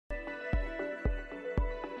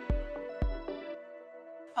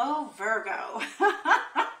Oh, Virgo.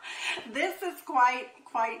 This is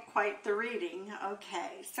quite the reading.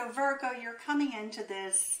 Okay, so Virgo, you're coming into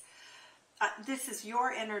this. This is your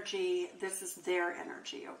energy. This is their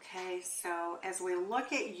energy. Okay, so as we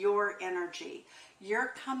look at your energy,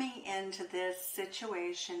 you're coming into this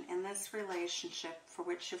situation, in this relationship for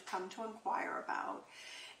which you've come to inquire about,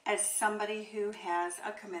 as somebody who has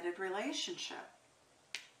a committed relationship.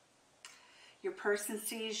 Your person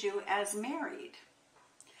sees you as married.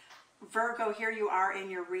 Virgo, here you are in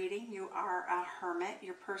your reading. You are a hermit.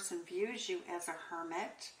 Your person views you as a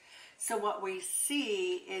hermit. So what we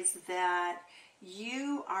see is that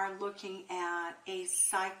you are looking at a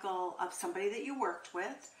cycle of somebody that you worked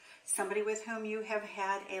with, somebody with whom you have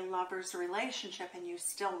had a lover's relationship, and you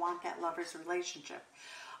still want that lover's relationship.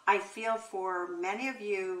 I feel for many of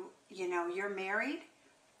you, you know, you're married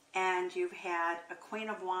and you've had a Queen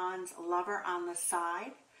of Wands lover on the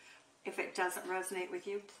side. If it doesn't resonate with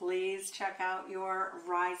you, please check out your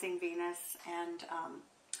rising Venus and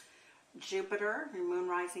Jupiter, your moon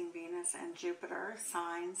rising Venus and Jupiter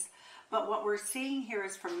signs. But what we're seeing here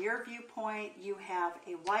is from your viewpoint, you have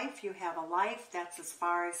a wife, you have a life. That's as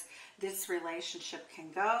far as this relationship can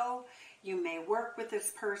go. You may work with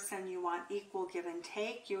this person. You want equal give and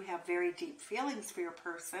take. You have very deep feelings for your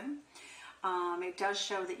person. It does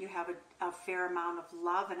show that you have a fair amount of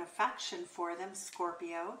love and affection for them,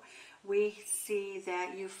 Scorpio. We see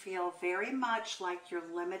that you feel very much like you're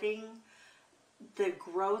limiting the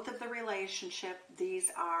growth of the relationship. These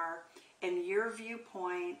are, in your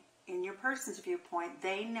viewpoint, in your person's viewpoint,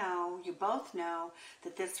 they know, you both know,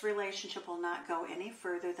 that this relationship will not go any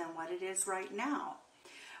further than what it is right now.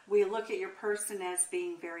 We look at your person as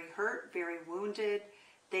being very hurt, very wounded.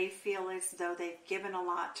 They feel as though they've given a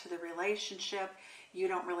lot to the relationship. You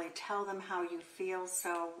don't really tell them how you feel,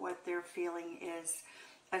 so what they're feeling is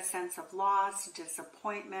a sense of loss,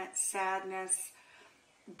 disappointment, sadness.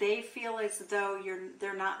 They feel as though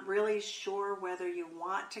they're not really sure whether you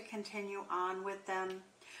want to continue on with them.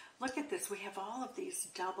 Look at this. We have all of these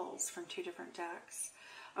doubles from two different decks.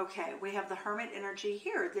 Okay, we have the Hermit energy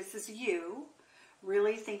here. This is you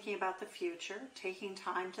really thinking about the future, taking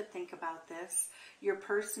time to think about this. Your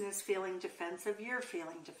person is feeling defensive. You're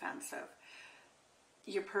feeling defensive.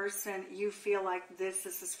 Your person, you feel like this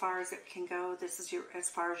is as far as it can go. This is as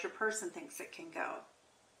far as your person thinks it can go.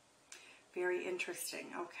 Very interesting.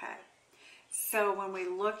 Okay. So when we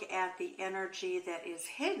look at the energy that is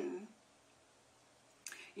hidden,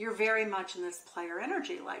 you're very much in this player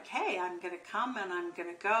energy, like, hey, I'm going to come and I'm going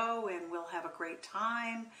to go and we'll have a great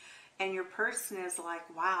time. And your person is like,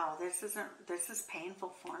 wow, this is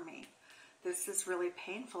painful for me. This is really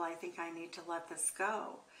painful. I think I need to let this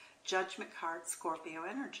go. Judgment card, Scorpio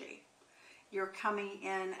energy. You're coming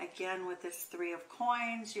in again with this Three of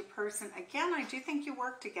Coins. Your person, again, I do think you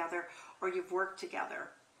work together, or you've worked together.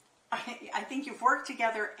 I think you've worked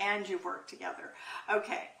together and you've worked together.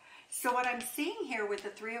 Okay, so what I'm seeing here with the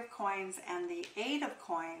Three of Coins and the Eight of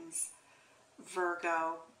Coins,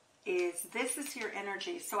 Virgo, is this is your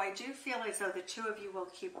energy. So I do feel as though the two of you will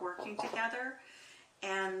keep working together,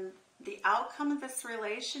 and the outcome of this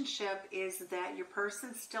relationship is that your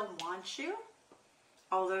person still wants you,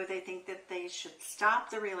 although they think that they should stop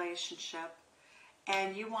the relationship,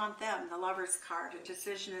 and you want them. The Lover's card, a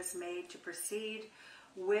decision is made to proceed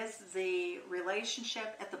with the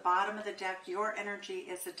relationship. At the bottom of the deck, your energy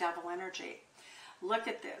is the Devil energy. Look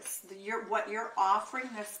at this. What you're offering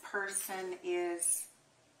this person is,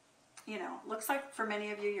 you know, looks like for many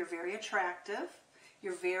of you, you're very attractive.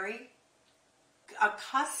 You're very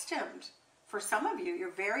accustomed. For some of you,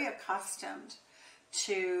 you're very accustomed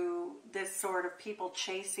to this sort of people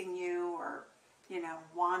chasing you or, you know,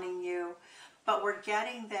 wanting you. But we're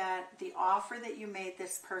getting that the offer that you made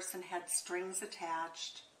this person had strings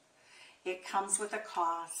attached. It comes with a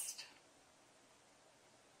cost.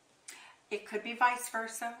 It could be vice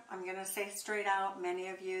versa. I'm going to say straight out, many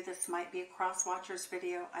of you, this might be a Cross Watchers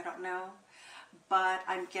video. I don't know. But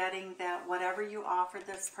I'm getting that whatever you offer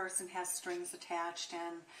this person has strings attached,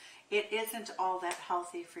 and it isn't all that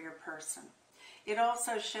healthy for your person. It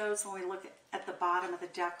also shows when we look at the bottom of the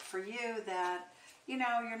deck for you that, you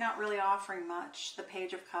know, you're not really offering much. The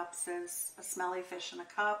Page of Cups is a smelly fish in a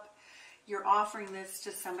cup. You're offering this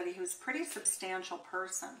to somebody who's a pretty substantial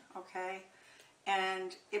person, okay?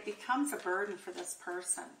 And it becomes a burden for this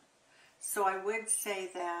person. So I would say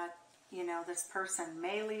that, you know, this person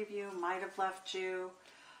may leave you, might have left you.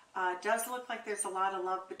 It does look like there's a lot of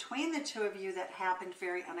love between the two of you that happened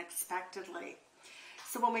very unexpectedly.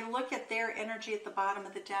 So when we look at their energy at the bottom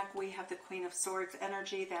of the deck, we have the Queen of Swords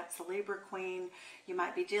energy. That's the Libra Queen. You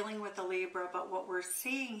might be dealing with a Libra, but what we're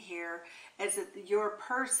seeing here is that your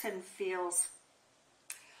person feels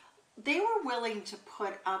they were willing to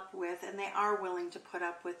put up with, and they are willing to put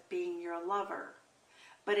up with being your lover,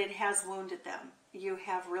 but it has wounded them. You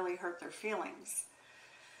have really hurt their feelings.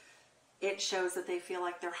 It shows that they feel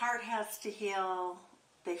like their heart has to heal.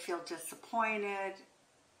 They feel disappointed.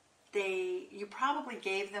 You probably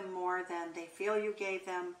gave them more than they feel you gave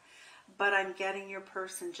them, but I'm getting your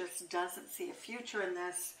person just doesn't see a future in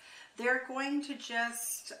this. They're going to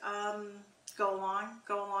just go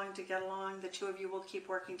along to get along. The two of you will keep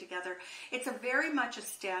working together. It's a very much a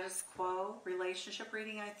status quo relationship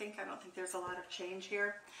reading, I think. I don't think there's a lot of change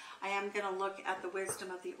here. I am going to look at the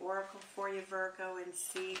wisdom of the oracle for you, Virgo, and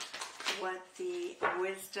see what the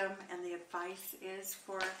wisdom and the advice is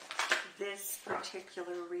for this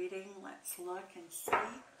particular reading. Let's look and see.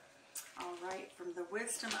 All right, from the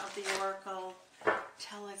wisdom of the oracle,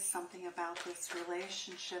 tell us something about this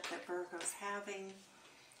relationship that Virgo's having.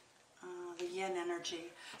 The yin energy.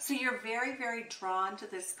 So you're very, very drawn to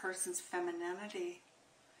this person's femininity.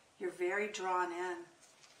 You're very drawn in.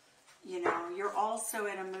 You know, you're also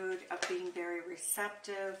in a mood of being very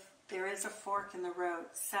receptive. There is a fork in the road.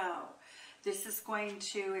 So this is going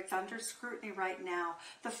to, it's under scrutiny right now.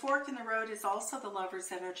 The fork in the road is also the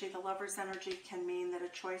lover's energy. The lover's energy can mean that a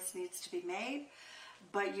choice needs to be made,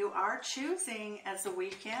 but you are choosing as the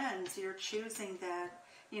weekend. You're choosing that,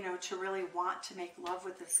 you know, to really want to make love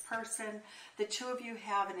with this person. The two of you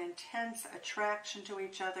have an intense attraction to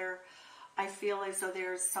each other. I feel as though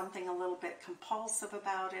there's something a little bit compulsive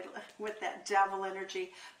about it with that devil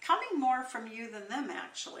energy coming more from you than them,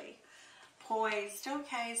 actually. Poised.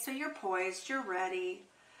 Okay, so you're poised. You're ready.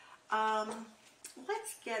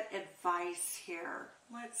 Let's get advice here.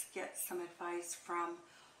 Let's get some advice from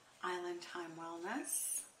Island Time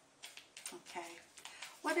Wellness. Okay.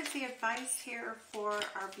 What is the advice here for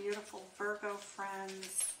our beautiful Virgo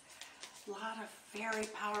friends? A lot of very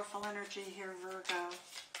powerful energy here, Virgo.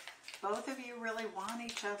 Both of you really want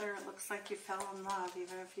each other. It looks like you fell in love,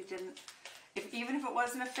 even if you didn't, even if it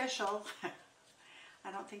wasn't official.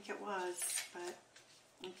 I don't think it was, but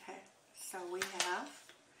okay. So we have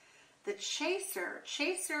the chaser.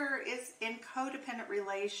 Chaser is in codependent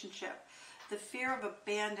relationship. The fear of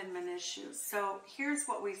abandonment issues. So here's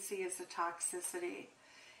what we see as the toxicity.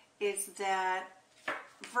 Is that,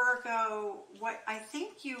 Virgo, what I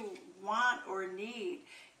think you want or need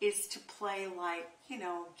is to play like, you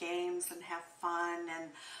know, games and have fun.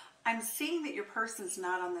 And I'm seeing that your person's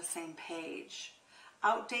not on the same page.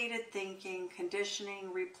 Outdated thinking,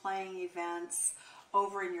 conditioning, replaying events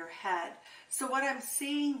over in your head. So what I'm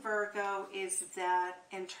seeing, Virgo, is that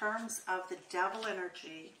in terms of the devil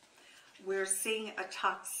energy, we're seeing a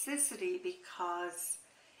toxicity because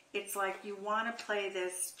it's like you want to play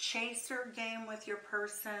this chaser game with your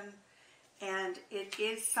person, and it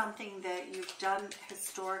is something that you've done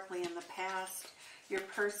historically in the past. Your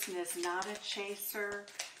person is not a chaser.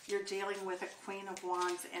 You're dealing with a Queen of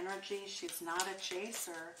Wands energy. She's not a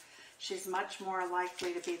chaser. She's much more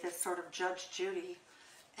likely to be this sort of Judge Judy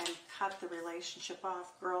and cut the relationship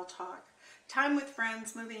off. Girl talk. Time with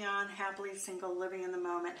friends, moving on, happily single, living in the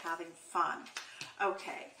moment, having fun.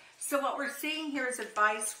 Okay. So what we're seeing here is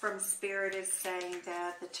advice from Spirit is saying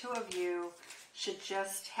that the two of you should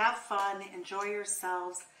just have fun, enjoy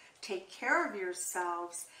yourselves, take care of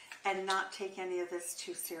yourselves, and not take any of this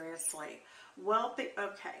too seriously. Well,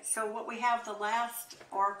 okay, so what we have, the last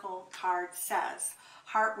oracle card says,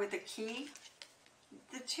 heart with a key.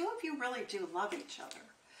 The two of you really do love each other.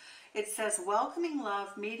 It says, welcoming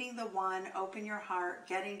love, meeting the one, open your heart,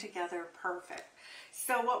 getting together, perfect.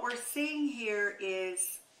 So what we're seeing here is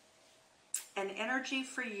an energy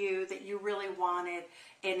for you that you really wanted,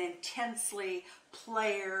 an intensely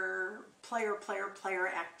player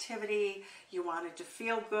activity. You wanted to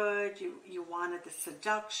feel good. You wanted the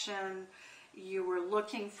seduction. You were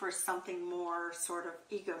looking for something more sort of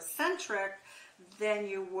egocentric than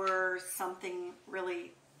you were something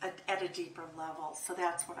really at a deeper level. So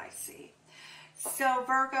that's what I see. So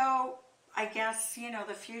Virgo, I guess, you know,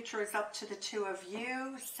 the future is up to the two of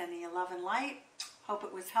you. Sending you love and light. Hope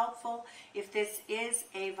it was helpful. If this is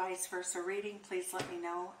a vice versa reading, please let me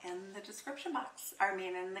know in the description box.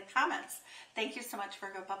 In the comments. Thank you so much,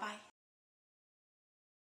 Virgo. Bye-bye.